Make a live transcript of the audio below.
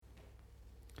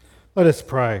Let us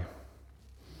pray.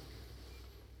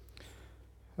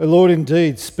 O Lord,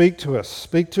 indeed, speak to us.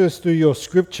 Speak to us through your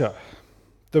scripture,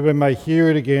 that we may hear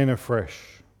it again afresh.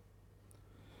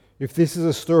 If this is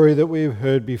a story that we have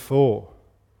heard before,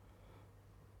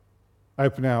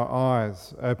 open our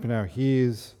eyes, open our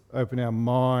ears, open our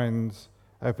minds,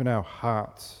 open our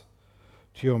hearts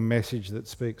to your message that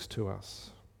speaks to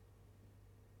us.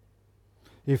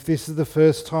 If this is the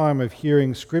first time of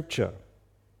hearing scripture,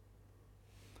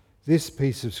 this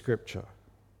piece of scripture,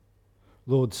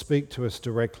 Lord, speak to us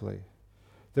directly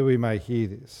that we may hear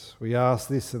this. We ask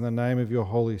this in the name of your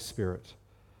Holy Spirit.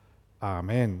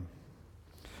 Amen.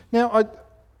 Now,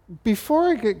 before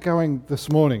I get going this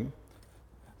morning,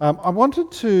 I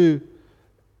wanted to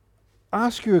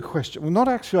ask you a question. Well, not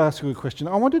actually ask you a question.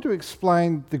 I wanted to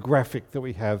explain the graphic that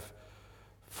we have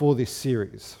for this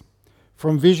series,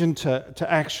 from vision to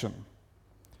action.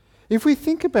 If we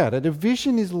think about it, a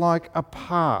vision is like a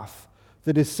path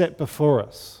that is set before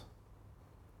us.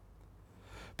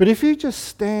 But if you just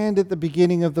stand at the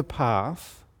beginning of the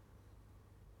path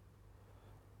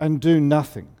and do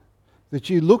nothing, that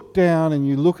you look down and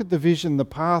you look at the vision, the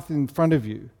path in front of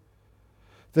you,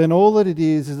 then all that it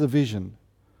is a vision,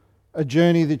 a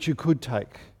journey that you could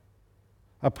take,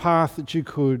 a path that you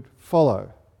could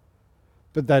follow.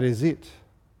 But that is it.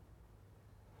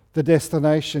 The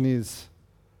destination is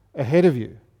ahead of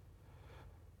you.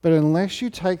 But unless you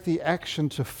take the action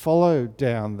to follow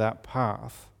down that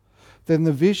path, then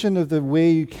the vision of the where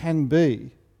you can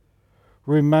be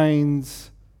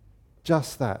remains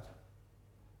just that,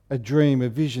 a dream, a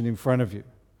vision in front of you.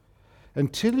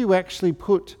 Until you actually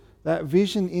put that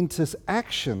vision into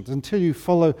action, until you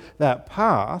follow that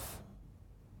path,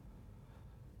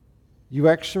 you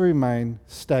actually remain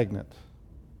stagnant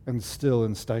and still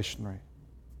and stationary.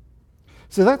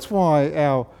 So that's why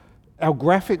our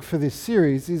graphic for this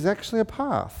series is actually a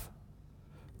path,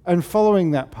 and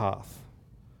following that path.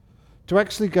 To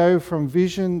actually go from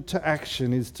vision to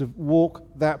action is to walk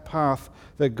that path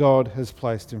that God has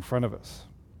placed in front of us.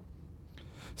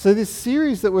 So this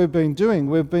series that we've been doing,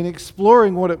 we've been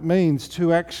exploring what it means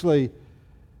to actually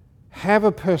have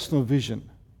a personal vision.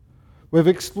 We've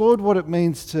explored what it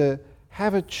means to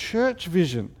have a church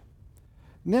vision.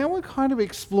 Now we're kind of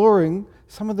exploring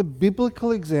some of the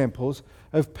biblical examples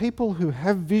of people who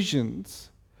have visions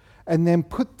and then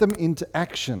put them into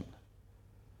action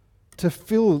to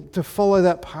follow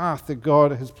that path that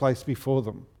God has placed before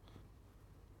them.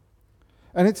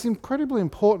 And it's incredibly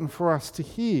important for us to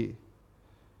hear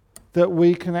that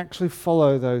we can actually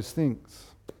follow those things.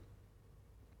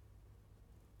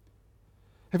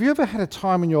 Have you ever had a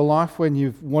time in your life when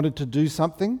you've wanted to do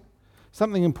something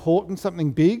important,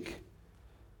 something big,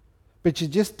 but you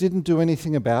just didn't do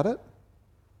anything about it?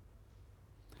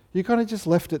 You kind of just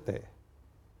left it there.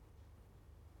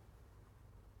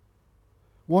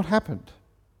 What happened?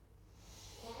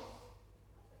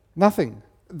 Nothing.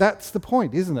 That's the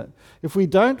point, isn't it? If we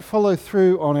don't follow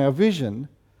through on our vision,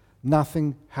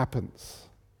 nothing happens.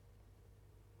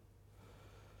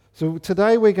 So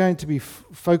today we're going to be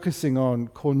focusing on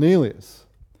Cornelius.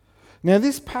 Now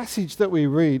this passage that we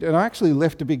read, and I actually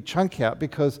left a big chunk out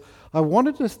because I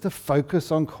wanted us to focus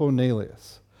on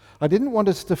Cornelius. I didn't want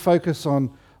us to focus on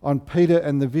Peter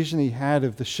and the vision he had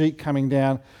of the sheep coming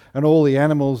down and all the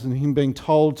animals and him being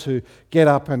told to get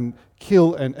up and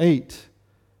kill and eat.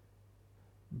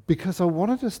 Because I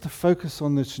wanted us to focus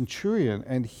on the centurion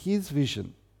and his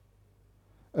vision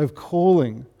of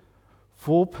calling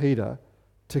for Peter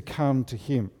to come to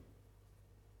him.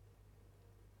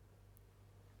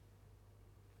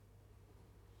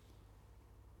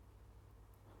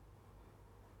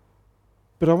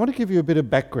 But I want to give you a bit of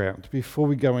background before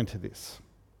we go into this.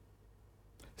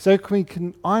 So we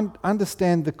can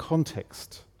understand the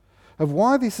context of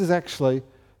why this is actually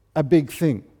a big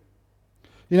thing.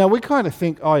 You know, we kind of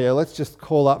think, oh yeah, let's just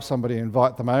call up somebody and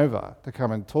invite them over to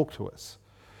come and talk to us.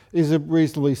 Is a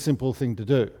reasonably simple thing to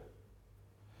do.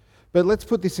 But let's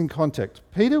put this in context.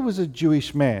 Peter was a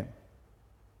Jewish man.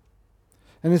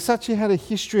 And as such, he had a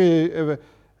history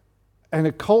and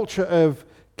a culture of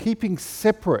keeping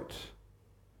separate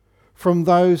from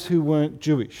those who weren't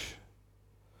Jewish.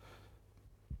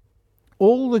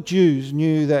 All the Jews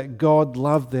knew that God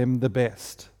loved them the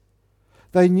best.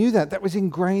 They knew that. That was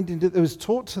ingrained into it. It was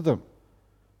taught to them.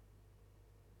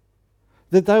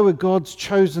 That they were God's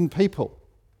chosen people.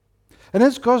 And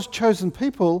as God's chosen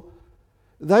people,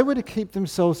 they were to keep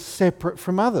themselves separate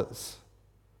from others.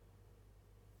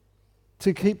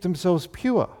 To keep themselves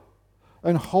pure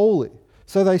and holy.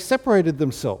 So they separated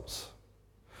themselves.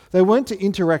 They weren't to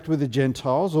interact with the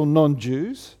Gentiles or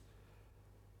non-Jews,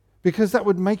 because that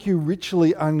would make you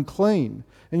ritually unclean,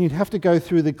 and you'd have to go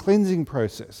through the cleansing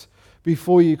process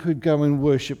before you could go and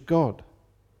worship God.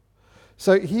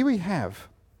 So here we have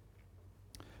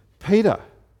Peter,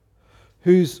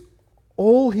 who's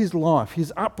all his life,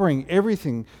 his upbringing,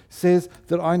 everything says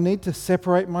that I need to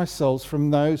separate myself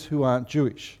from those who aren't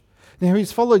Jewish. Now,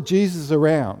 he's followed Jesus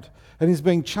around and he's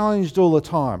being challenged all the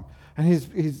time, and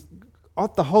he's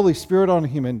got the Holy Spirit on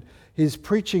him and he's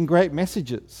preaching great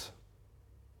messages.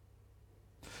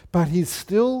 But he's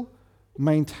still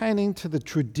maintaining to the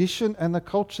tradition and the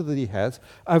culture that he has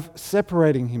of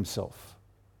separating himself,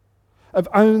 of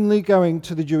only going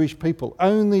to the Jewish people,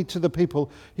 only to the people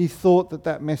he thought that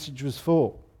that message was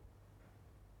for.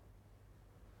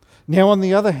 Now, on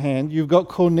the other hand, you've got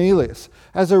Cornelius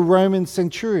as a Roman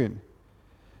centurion.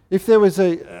 If there was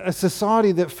a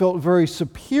society that felt very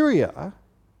superior,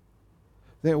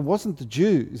 then it wasn't the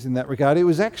Jews in that regard. It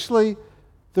was actually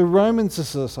the Roman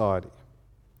society.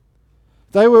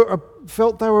 They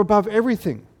felt they were above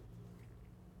everything.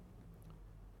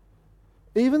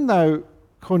 Even though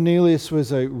Cornelius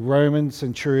was a Roman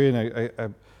centurion,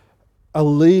 a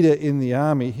leader in the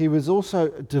army, he was also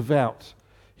devout.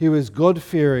 He was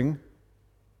God-fearing.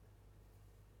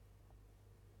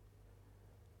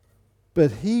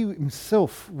 But he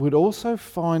himself would also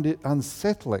find it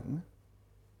unsettling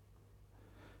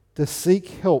to seek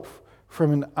help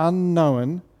from an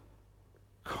unknown,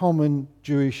 common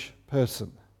Jewish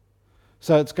person.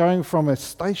 So it's going from a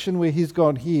station where he's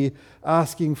gone here,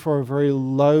 asking for a very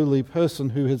lowly person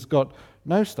who has got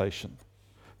no station,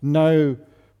 no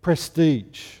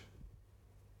prestige.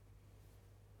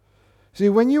 See,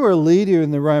 when you're a leader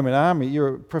in the Roman army,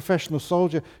 you're a professional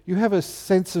soldier, you have a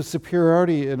sense of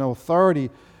superiority and authority,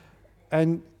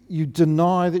 and you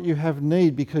deny that you have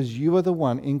need because you are the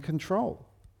one in control.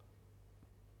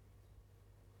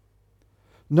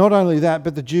 Not only that,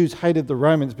 but the Jews hated the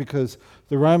Romans because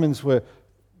the Romans were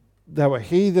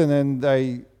heathen, and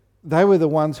they were the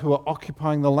ones who were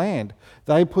occupying the land.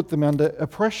 They put them under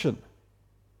oppression.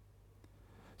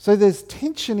 So there's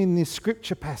tension in this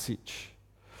scripture passage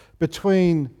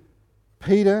between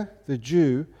Peter, the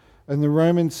Jew, and the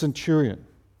Roman centurion.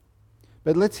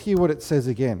 But let's hear what it says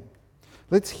again.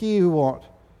 Let's hear what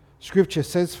Scripture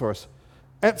says for us.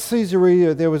 At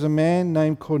Caesarea there was a man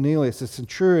named Cornelius, a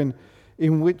centurion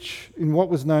in what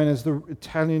was known as the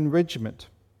Italian regiment.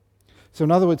 So in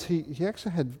other words, he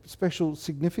actually had special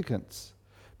significance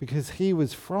because he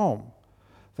was from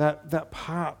that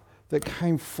part that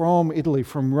came from Italy,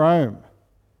 from Rome.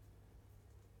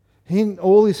 He and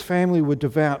all his family were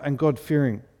devout and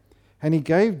God-fearing, and he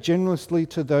gave generously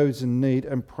to those in need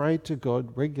and prayed to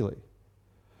God regularly.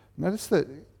 Notice that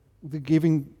the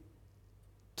giving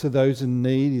to those in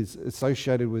need is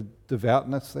associated with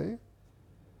devoutness there.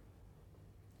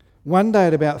 One day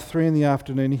at about 3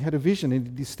 p.m, he had a vision, and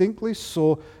he distinctly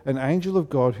saw an angel of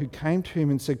God who came to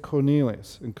him and said,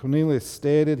 Cornelius. And Cornelius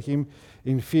stared at him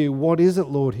in fear. What is it,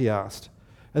 Lord? He asked.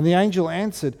 And the angel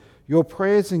answered, your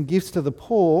prayers and gifts to the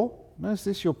poor, notice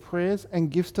this, your prayers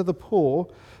and gifts to the poor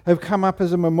have come up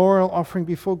as a memorial offering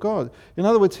before God. In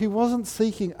other words, he wasn't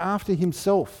seeking after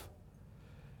himself.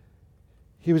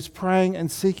 He was praying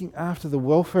and seeking after the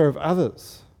welfare of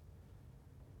others.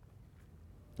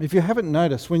 If you haven't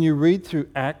noticed, when you read through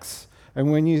Acts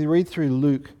and when you read through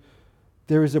Luke,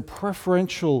 there is a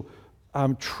preferential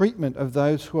treatment of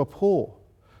those who are poor.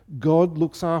 God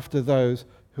looks after those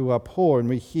who are poor, and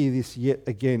we hear this yet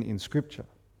again in Scripture.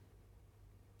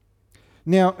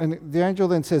 Now, and the angel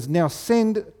then says, now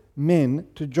send men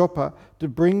to Joppa to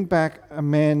bring back a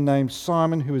man named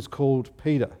Simon who is called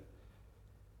Peter.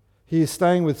 He is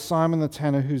staying with Simon the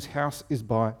tanner, whose house is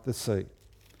by the sea.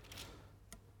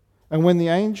 And when the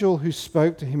angel who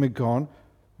spoke to him had gone,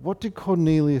 what did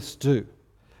Cornelius do?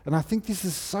 And I think this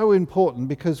is so important,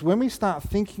 because when we start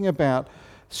thinking about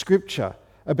Scripture,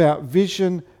 about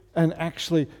vision and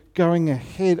actually going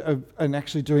ahead and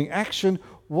actually doing action,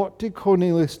 what did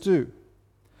Cornelius do?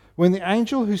 When the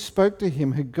angel who spoke to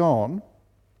him had gone,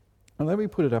 and let me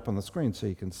put it up on the screen so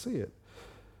you can see it.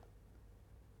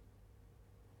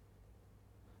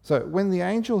 So when the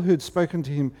angel who had spoken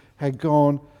to him had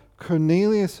gone,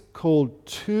 Cornelius called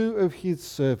 2 of his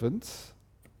servants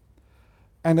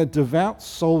and a devout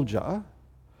soldier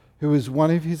who was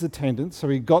one of his attendants. So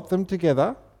he got them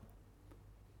together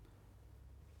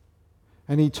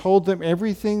and he told them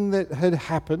everything that had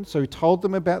happened. So he told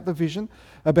them about the vision,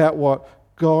 about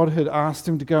what God had asked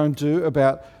him to go and do,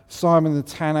 about Simon the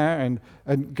tanner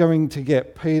and going to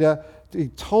get Peter. He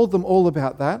told them all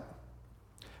about that.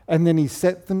 And then he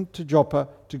set them to Joppa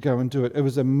to go and do it. It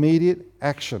was immediate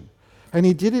action. And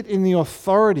he did it in the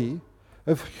authority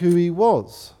of who he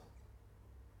was.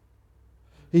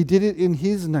 He did it in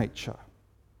his nature.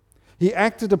 He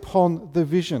acted upon the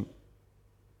vision.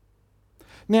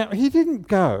 Now, he didn't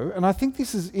go, and I think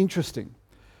this is interesting,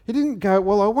 he didn't go,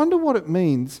 well, I wonder what it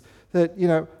means that,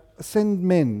 send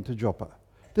men to Joppa.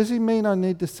 Does he mean I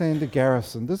need to send a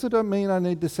garrison? Does it mean I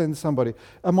need to send somebody?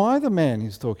 Am I the man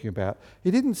he's talking about?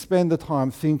 He didn't spend the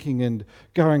time thinking and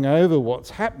going over what's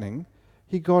happening.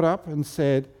 He got up and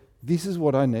said, this is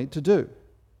what I need to do.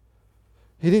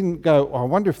 He didn't go, I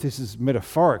wonder if this is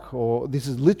metaphoric or this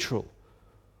is literal.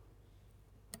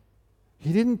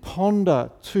 He didn't ponder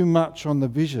too much on the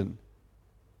vision.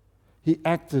 He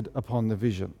acted upon the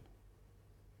vision.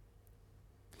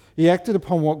 He acted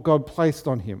upon what God placed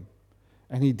on him,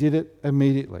 and he did it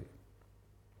immediately.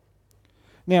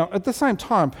 Now, at the same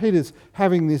time, Peter's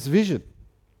having this vision.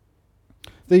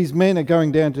 These men are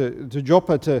going down to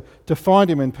Joppa to find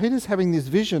him, and Peter's having this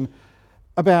vision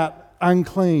about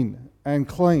unclean and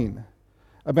clean,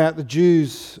 about the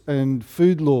Jews and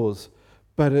food laws,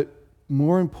 but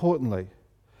more importantly,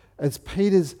 as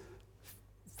Peter's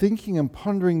thinking and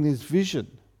pondering this vision,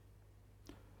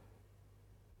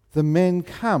 the men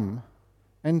come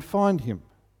and find him.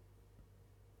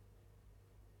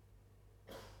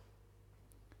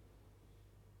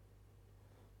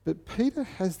 But Peter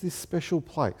has this special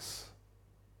place.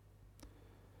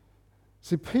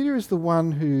 See, Peter is the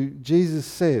one who Jesus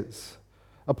says,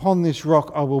 upon this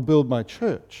rock I will build my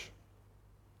church.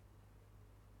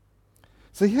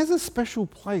 So he has a special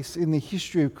place in the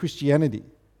history of Christianity,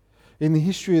 in the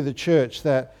history of the church,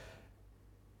 that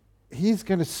he's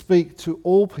going to speak to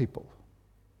all people.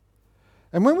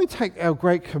 And when we take our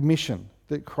great commission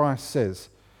that Christ says,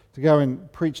 to go and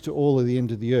preach to all of the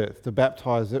end of the earth, to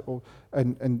baptize it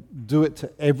and do it to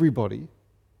everybody,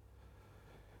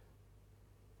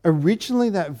 originally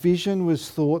that vision was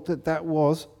thought that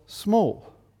was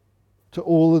small to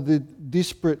all of the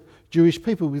disparate Jewish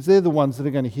people, because they're the ones that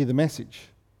are going to hear the message.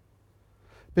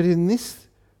 But in this,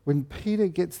 when Peter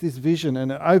gets this vision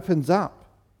and it opens up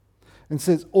and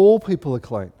says all people are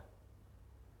clean,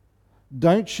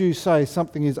 don't you say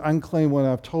something is unclean when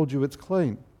I've told you it's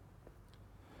clean.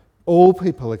 All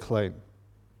people are clean.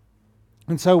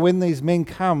 And so when these men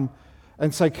come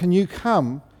and say, can you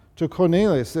come to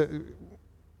Cornelius?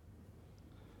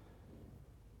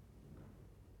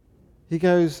 He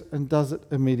goes and does it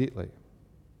immediately.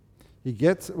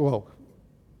 It's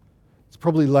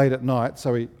probably late at night,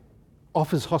 so he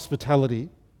offers hospitality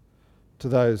to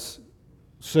those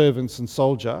servants and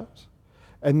soldiers,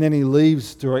 and then he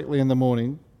leaves directly in the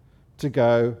morning to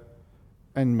go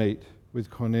and meet with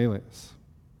Cornelius.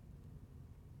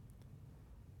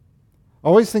 I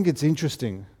always think it's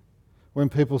interesting when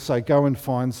people say, go and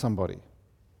find somebody.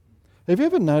 Have you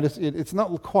ever noticed it? It's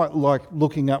not quite like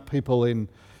looking up people in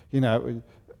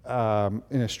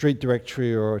a street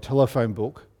directory or a telephone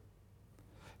book.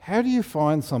 How do you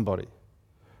find somebody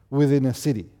within a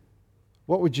city?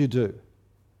 What would you do?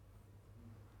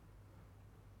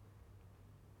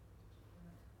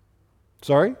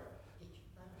 Sorry?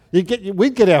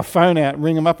 We'd get our phone out and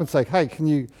ring them up and say, hey, can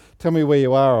you tell me where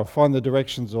you are, or find the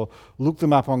directions, or look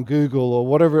them up on Google, or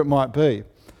whatever it might be.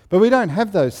 But we don't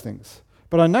have those things.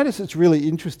 But I notice it's really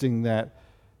interesting that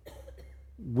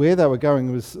where they were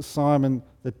going was Simon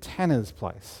the tanner's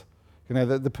place.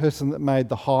 The person that made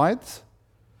the hides.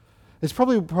 It's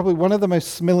probably one of the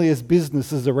most smelliest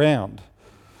businesses around.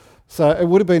 So it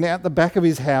would have been out the back of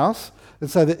his house, and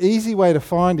so the easy way to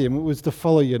find him was to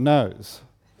follow your nose.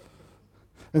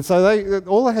 And so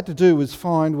all they had to do was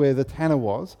find where the tanner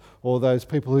was, or those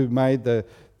people who made the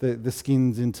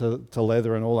skins into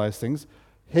leather and all those things,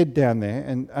 head down there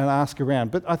and ask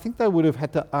around. But I think they would have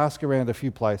had to ask around a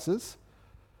few places.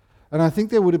 And I think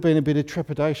there would have been a bit of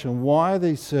trepidation. Why are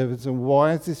these servants and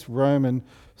why is this Roman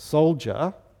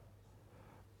soldier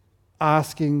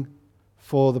asking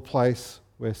for the place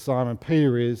where Simon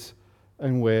Peter is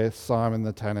and where Simon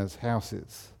the tanner's house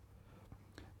is?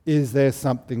 Is there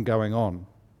something going on?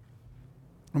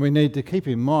 And we need to keep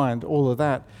in mind all of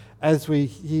that as we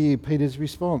hear Peter's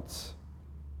response.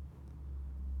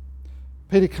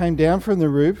 Peter came down from the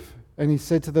roof and he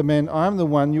said to the men, I am the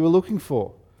one you were looking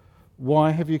for.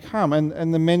 Why have you come?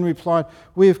 And the men replied,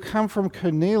 we have come from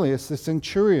Cornelius the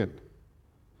centurion.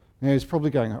 Now he's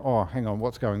probably going, oh, hang on,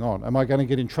 what's going on? Am I going to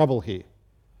get in trouble here?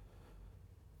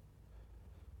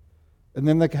 And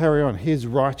then they carry on. He is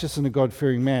righteous and a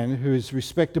God-fearing man who is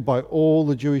respected by all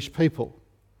the Jewish people.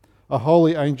 A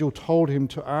holy angel told him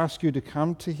to ask you to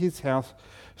come to his house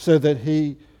so that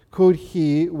he could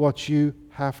hear what you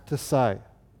have to say.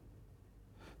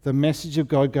 The message of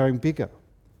God going bigger.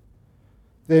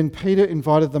 Then Peter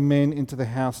invited the men into the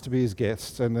house to be his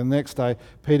guests, and the next day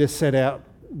Peter set out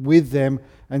with them,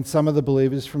 and some of the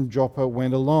believers from Joppa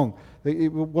went along.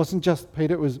 It wasn't just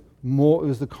Peter, it was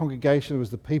the congregation, it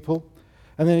was the people.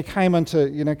 And then it came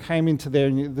into there,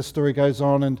 and the story goes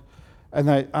on, and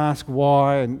they ask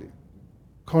why, and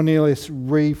Cornelius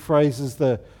retells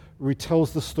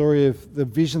the story of the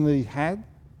vision that he had.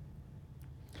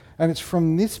 And it's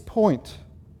from this point,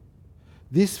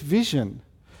 this vision,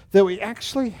 that we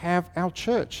actually have our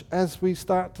church as we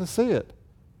start to see it.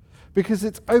 Because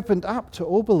it's opened up to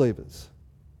all believers.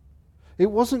 It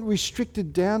wasn't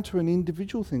restricted down to an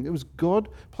individual thing. It was God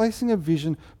placing a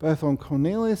vision both on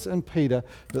Cornelius and Peter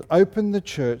that opened the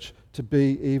church to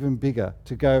be even bigger,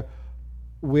 to go,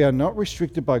 we are not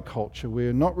restricted by culture, we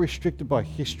are not restricted by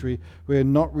history, we are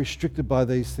not restricted by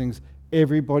these things.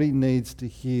 Everybody needs to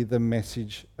hear the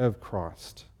message of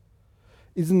Christ.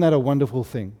 Isn't that a wonderful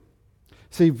thing?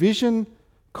 See, vision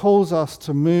calls us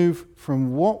to move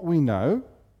from what we know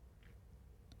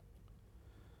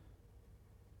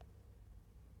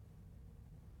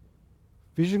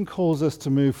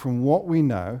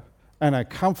and are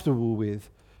comfortable with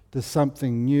to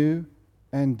something new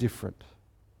and different.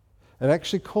 It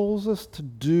actually calls us to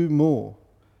do more.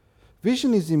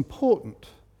 Vision is important,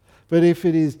 but if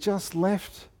it is just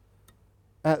left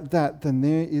at that, then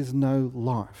there is no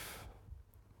life.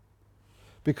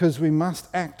 Because we must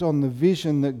act on the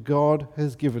vision that God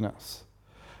has given us.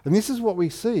 And this is what we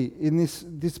see in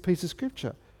this piece of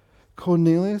scripture.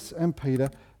 Cornelius and Peter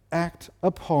act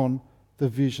upon the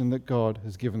vision that God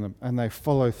has given them, and they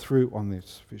follow through on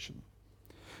this vision.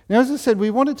 Now, as I said,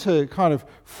 we wanted to kind of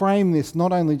frame this,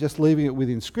 not only just leaving it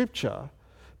within Scripture,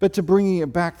 but to bringing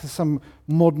it back to some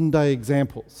modern day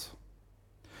examples.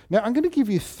 Now, I'm going to give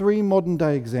you 3 modern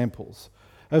day examples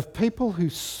of people who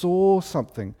saw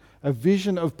something, a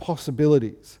vision of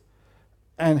possibilities,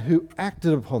 and who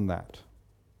acted upon that.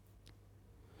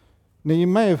 Now, you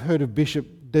may have heard of Bishop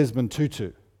Desmond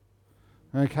Tutu.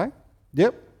 Okay?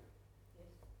 Yep.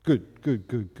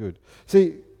 Good.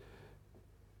 See,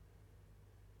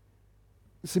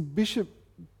 Bishop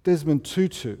Desmond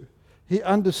Tutu, he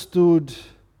understood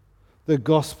the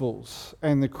Gospels,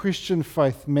 and the Christian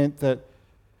faith meant that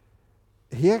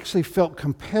he actually felt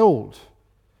compelled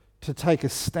to take a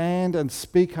stand and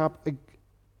speak up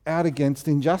out against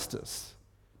injustice.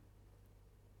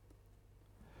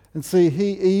 And see,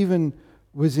 he even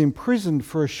was imprisoned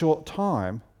for a short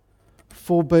time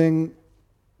for being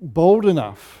bold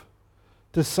enough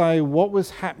to say what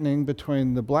was happening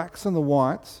between the blacks and the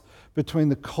whites, between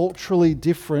the culturally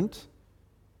different,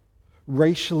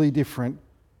 racially different,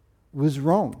 was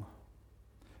wrong.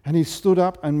 And he stood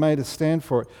up and made a stand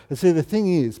for it. And see, the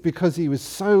thing is, because he was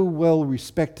so well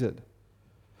respected,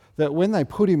 that when they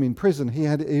put him in prison, he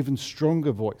had an even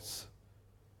stronger voice.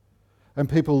 And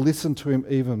people listened to him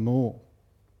even more.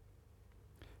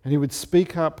 And he would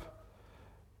speak up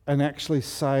and actually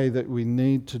say that we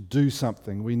need to do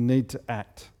something, we need to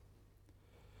act.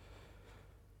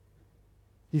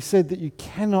 He said that you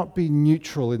cannot be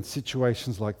neutral in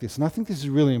situations like this. And I think this is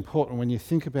really important when you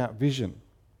think about vision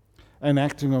and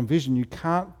acting on vision. You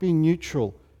can't be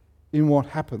neutral in what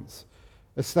happens.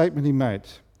 A statement he made: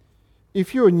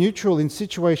 if you are neutral in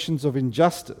situations of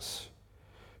injustice,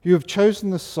 you have chosen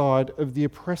the side of the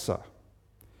oppressor.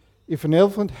 If an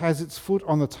elephant has its foot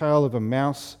on the tail of a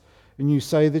mouse and you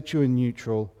say that you are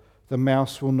neutral, the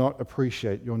mouse will not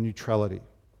appreciate your neutrality.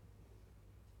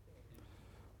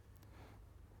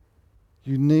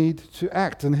 You need to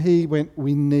act. And he went,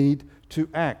 we need to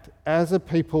act. As a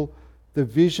people, the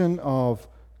vision of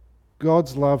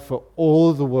God's love for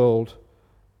all of the world,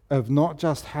 of not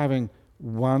just having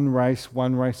one race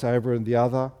over and the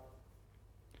other,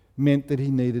 meant that he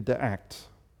needed to act.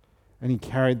 And he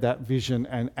carried that vision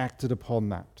and acted upon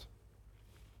that.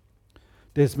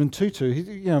 Desmond Tutu, he's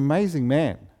an amazing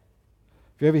man.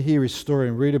 If you ever hear his story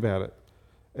and read about it,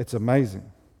 it's amazing.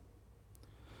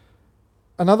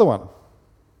 Another one.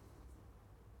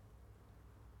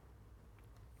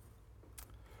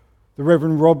 The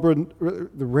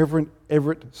Reverend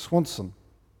Everett Swanson.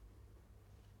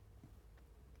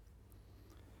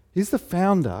 He's the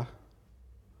founder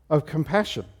of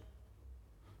Compassion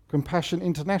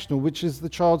International, which is the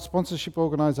child sponsorship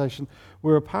organisation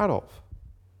we're a part of.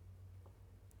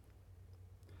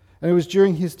 And it was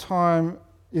during his time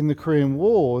in the Korean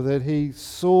War that he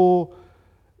saw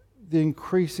the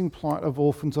increasing plight of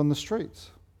orphans on the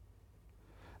streets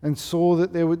and saw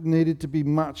that there needed to be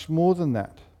much more than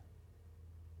that.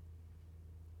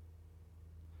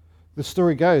 The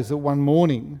story goes that one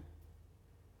morning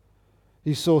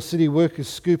he saw city workers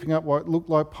scooping up what looked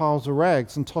like piles of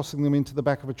rags and tossing them into the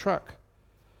back of a truck.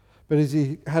 But as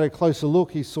he had a closer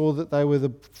look, he saw that they were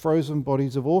the frozen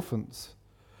bodies of orphans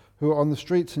who are on the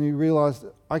streets, and you realize,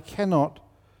 I cannot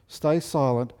stay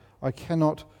silent, I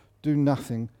cannot do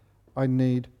nothing, I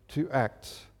need to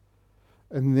act.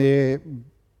 And there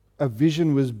a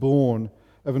vision was born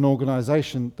of an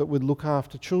organisation that would look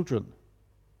after children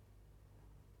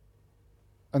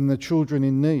and the children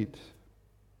in need.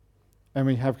 And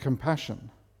we have compassion.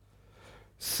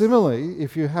 Similarly,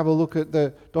 if you have a look at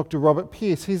Dr. Robert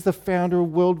Pierce, he's the founder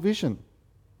of World Vision.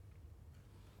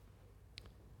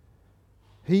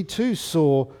 He too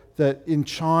saw that in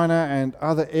China and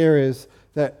other areas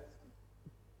that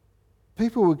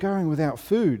people were going without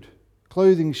food,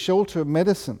 clothing, shelter,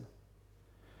 medicine.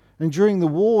 And during the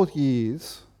war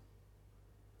years,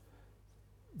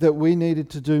 that we needed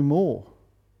to do more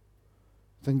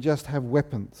than just have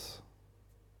weapons.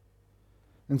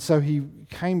 And so he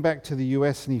came back to the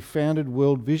US and he founded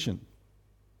World Vision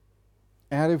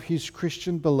out of his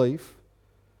Christian belief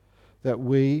that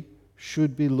we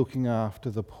should be looking after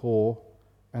the poor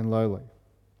and lowly.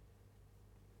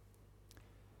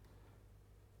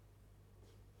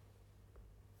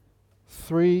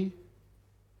 Three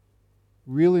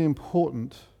really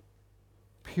important,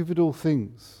 pivotal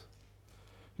things.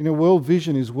 You know, World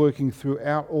Vision is working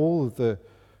throughout all of the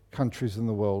countries in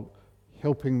the world,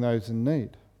 helping those in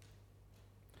need.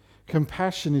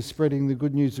 Compassion is spreading the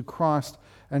good news of Christ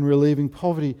and relieving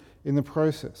poverty in the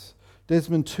process.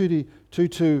 Desmond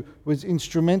Tutu was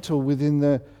instrumental within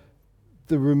the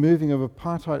removing of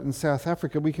apartheid in South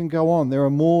Africa. We can go on. There are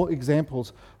more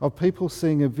examples of people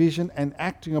seeing a vision and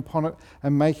acting upon it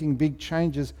and making big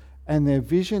changes. And their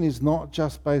vision is not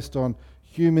just based on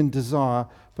human desire,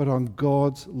 but on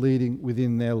God's leading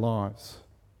within their lives.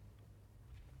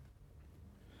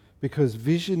 Because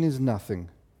vision is nothing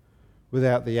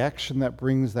without the action that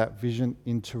brings that vision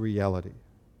into reality.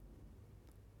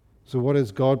 So what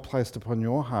has God placed upon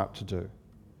your heart to do?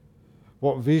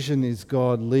 What vision is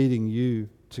God leading you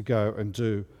to go and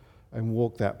do and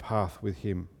walk that path with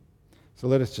Him? So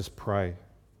let us just pray.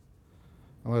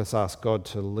 And let us ask God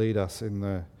to lead us in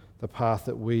the path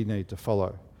that we need to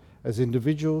follow as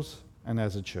individuals and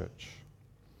as a church.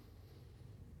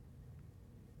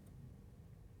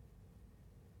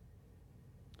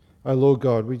 O Lord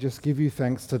God, we just give you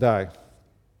thanks today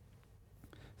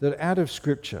that out of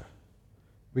Scripture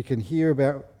we can hear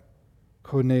about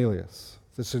Cornelius,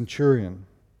 the centurion,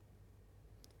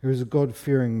 who is a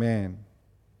God-fearing man,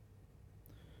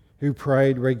 who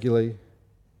prayed regularly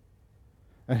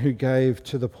and who gave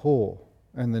to the poor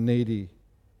and the needy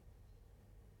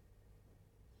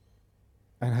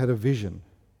and had a vision.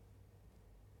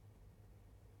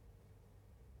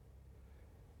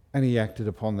 And he acted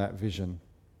upon that vision.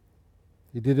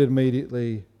 He did it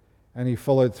immediately and he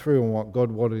followed through on what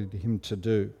God wanted him to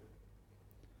do.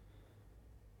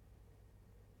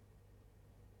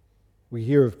 We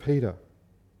hear of Peter,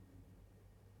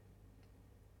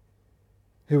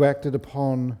 who acted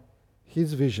upon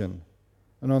his vision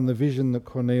and on the vision that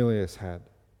Cornelius had,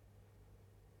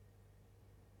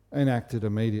 and acted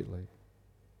immediately.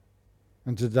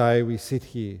 And today we sit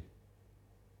here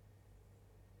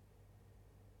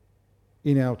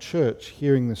in our church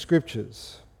hearing the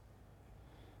Scriptures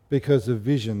because of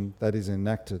vision that is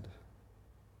enacted,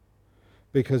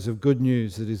 because of good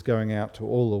news that is going out to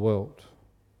all the world.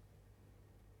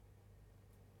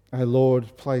 O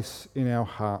Lord, place in our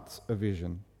hearts a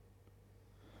vision.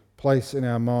 Place in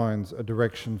our minds a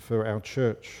direction for our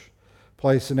church.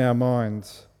 Place in our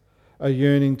minds a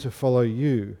yearning to follow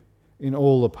you in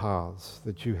all the paths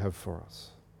that you have for us.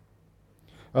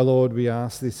 O Lord, we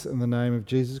ask this in the name of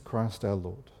Jesus Christ our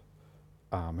Lord.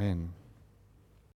 Amen.